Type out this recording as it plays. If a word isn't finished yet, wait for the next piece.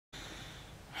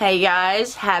Hey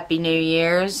guys, Happy New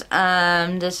Year's.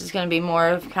 This is going to be more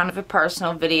of kind of a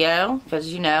personal video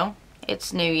because, you know,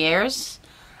 it's New Year's.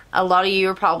 A lot of you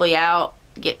are probably out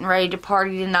getting ready to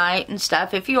party tonight and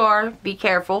stuff. If you are, be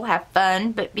careful. Have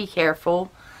fun, but be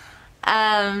careful.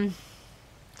 I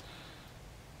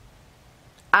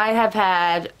have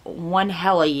had one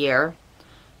hell of a year.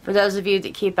 For those of you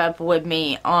that keep up with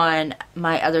me on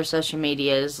my other social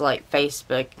medias like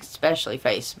Facebook, especially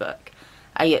Facebook,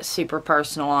 I get super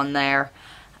personal on there.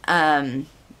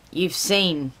 You've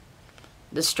seen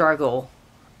the struggle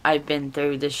I've been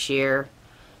through this year.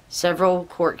 Several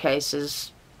court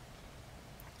cases,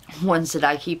 ones that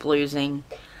I keep losing.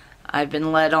 I've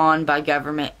been led on by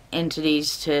government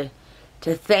entities to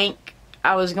think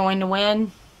I was going to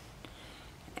win.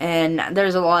 And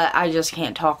there's a lot I just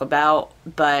can't talk about,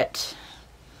 but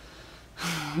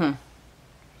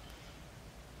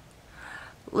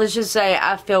let's just say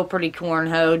I feel pretty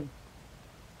cornhoed.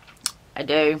 I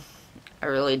do. I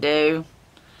really do.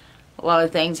 A lot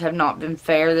of things have not been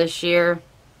fair this year.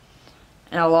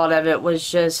 And a lot of it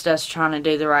was just us trying to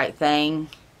do the right thing.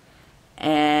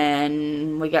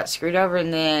 And we got screwed over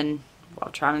and then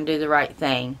while trying to do the right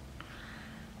thing.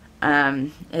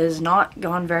 It has not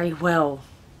gone very well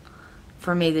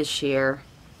for me this year.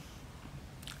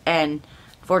 And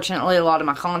fortunately a lot of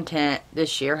my content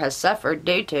this year has suffered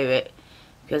due to it.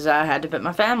 Because I had to put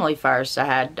my family first.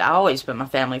 I always put my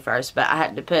family first, but I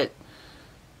had to put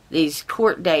these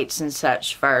court dates and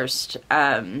such first.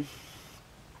 But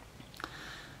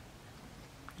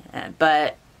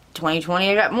 2020,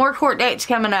 I got more court dates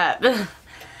coming up.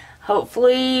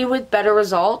 Hopefully with better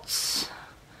results.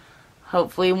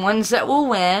 Hopefully ones that will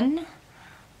win.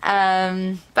 But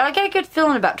I got a good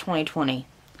feeling about 2020.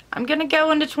 I'm going to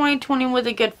go into 2020 with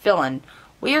a good feeling.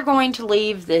 We are going to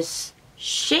leave this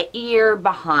shit year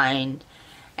behind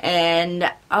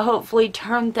and hopefully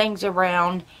turn things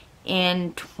around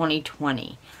in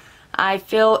 2020. I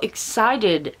feel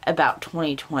excited about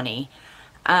 2020.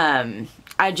 I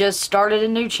just started a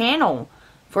new channel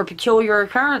for Peculiar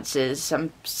Occurrences.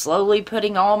 I'm slowly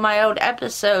putting all my old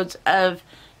episodes of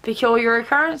Peculiar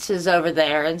Occurrences over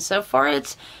there, and so far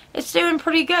it's doing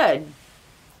pretty good.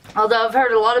 Although I've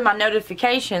heard a lot of my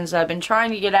notifications I've been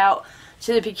trying to get out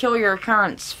to the Peculiar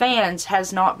Occurrence fans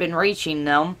has not been reaching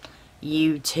them.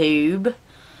 YouTube.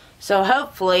 So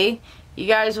hopefully you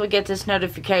guys will get this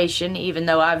notification even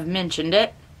though I've mentioned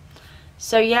it.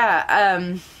 So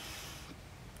yeah,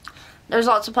 there's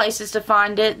lots of places to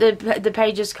find it. The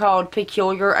page is called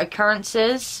Peculiar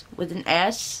Occurrences with an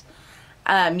S.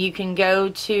 You can go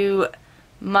to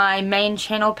my main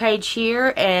channel page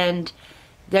here and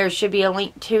there should be a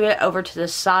link to it over to the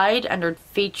side under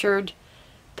featured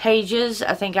pages.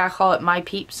 I think I call it My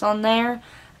Peeps on there.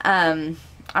 I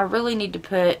really need to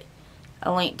put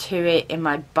a link to it in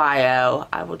my bio.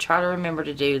 I will try to remember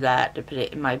to do that, to put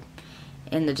it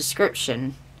in the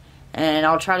description, and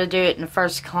I'll try to do it in the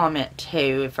first comment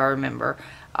too if I remember.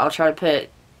 I'll try to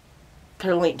put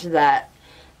a link to that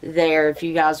there. If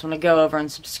you guys want to go over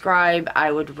and subscribe,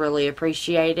 I would really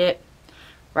appreciate it.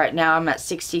 Right now I'm at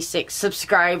 66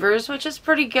 subscribers, which is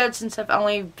pretty good since I've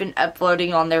only been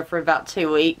uploading on there for about 2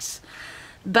 weeks.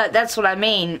 But that's what I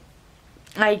mean.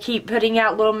 I keep putting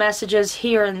out little messages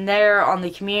here and there on the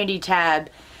community tab.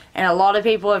 And a lot of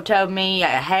people have told me,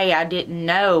 hey, I didn't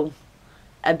know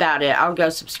about it. I'll go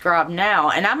subscribe now.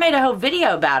 And I made a whole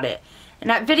video about it. And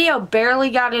that video barely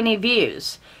got any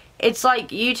views. It's like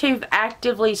YouTube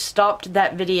actively stopped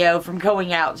that video from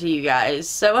going out to you guys.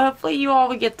 So hopefully you all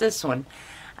will get this one.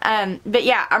 But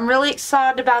yeah, I'm really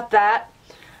excited about that.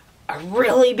 A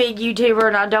really big YouTuber,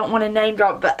 and I don't want to name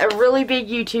drop, but a really big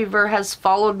YouTuber has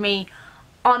followed me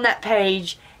on that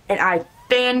page, and I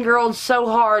fangirled so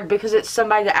hard because it's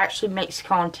somebody that actually makes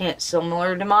content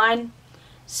similar to mine,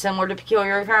 similar to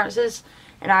Peculiar Occurrences,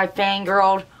 and I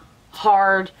fangirled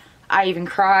hard. I even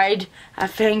cried. I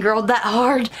fangirled that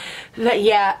hard. But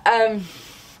yeah,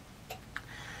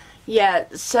 yeah,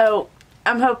 so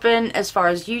I'm hoping as far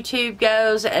as YouTube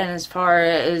goes and as far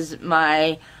as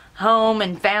my home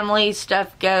and family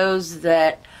stuff goes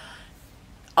that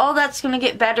all that's going to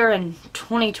get better in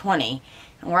 2020.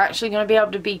 And we're actually going to be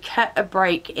able to be cut a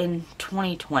break in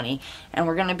 2020. And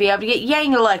we're going to be able to get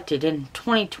Yang elected in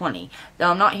 2020. Though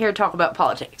I'm not here to talk about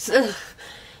politics.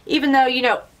 Even though, you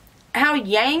know, how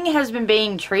Yang has been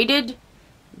being treated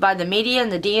by the media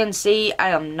and the DNC, I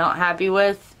am not happy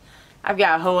with. I've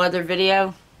got a whole other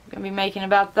video gonna be making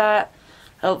about that.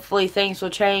 Hopefully things will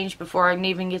change before I can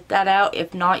even get that out.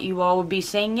 If not, you all will be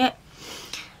seeing it.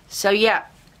 So yeah,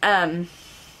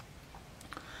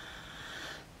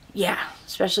 yeah,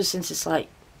 especially since it's like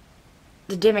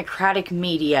the Democratic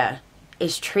media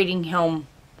is treating him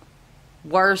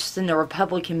worse than the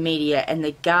Republican media, and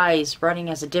the guy is running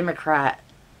as a Democrat.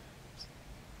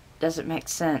 Doesn't make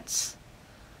sense.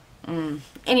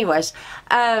 Anyways,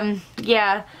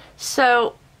 yeah,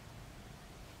 so,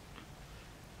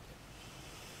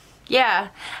 yeah,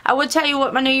 I would tell you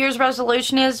what my New Year's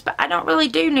resolution is, but I don't really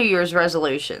do New Year's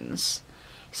resolutions.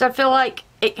 Because I feel like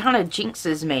it kind of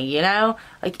jinxes me, you know?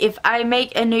 Like, if I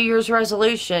make a New Year's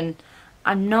resolution,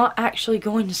 I'm not actually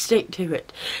going to stick to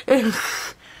it.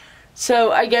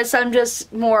 So, I guess I'm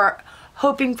just more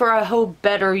hoping for a whole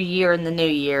better year in the new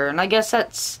year. And I guess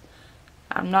that's,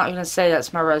 I'm not going to say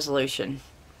that's my resolution.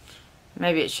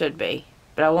 Maybe it should be.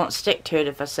 But I won't stick to it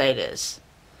if I say it is.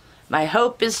 My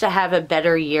hope is to have a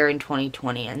better year in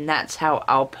 2020. And that's how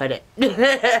I'll put it.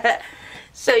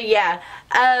 So, yeah.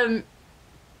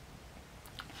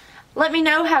 Let me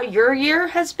know how your year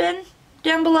has been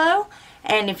down below.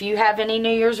 And if you have any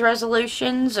New Year's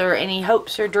resolutions or any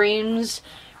hopes or dreams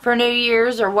for New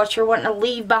Year's, or what you're wanting to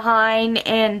leave behind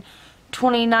in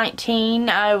 2019,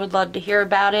 I would love to hear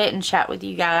about it and chat with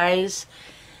you guys.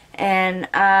 And,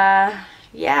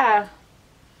 yeah,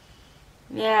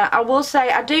 I will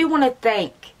say, I do want to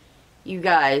thank you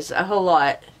guys a whole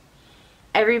lot.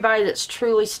 Everybody that's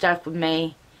truly stuck with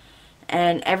me,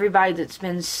 and everybody that's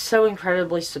been so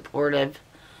incredibly supportive.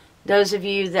 Those of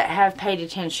you that have paid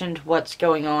attention to what's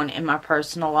going on in my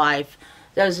personal life.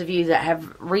 Those of you that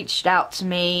have reached out to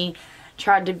me,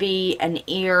 tried to be an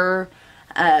ear,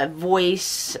 a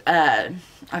voice, a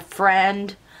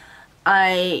friend.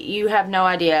 You have no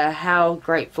idea how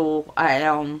grateful I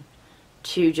am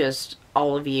to just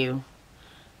all of you.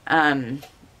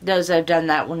 Those that have done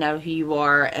that will know who you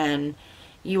are, and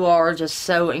you are just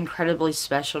so incredibly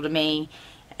special to me.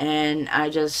 And I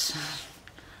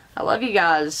love you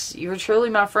guys. You're truly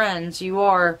my friends. You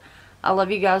are. I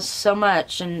love you guys so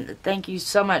much, and thank you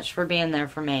so much for being there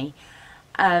for me.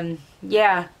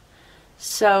 Yeah,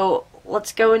 so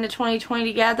let's go into 2020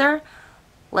 together.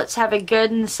 Let's have a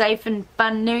good and safe and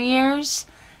fun New Year's,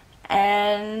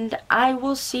 and I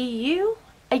will see you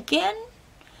again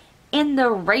in the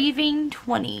raving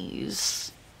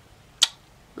 20s.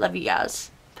 Love you guys.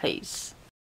 Peace.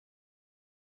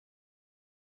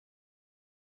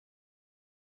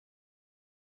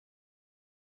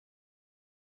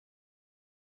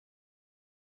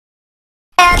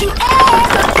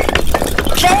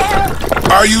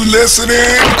 Are you listening?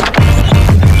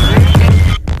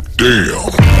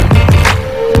 Damn.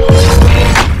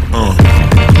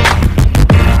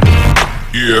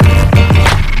 Yeah.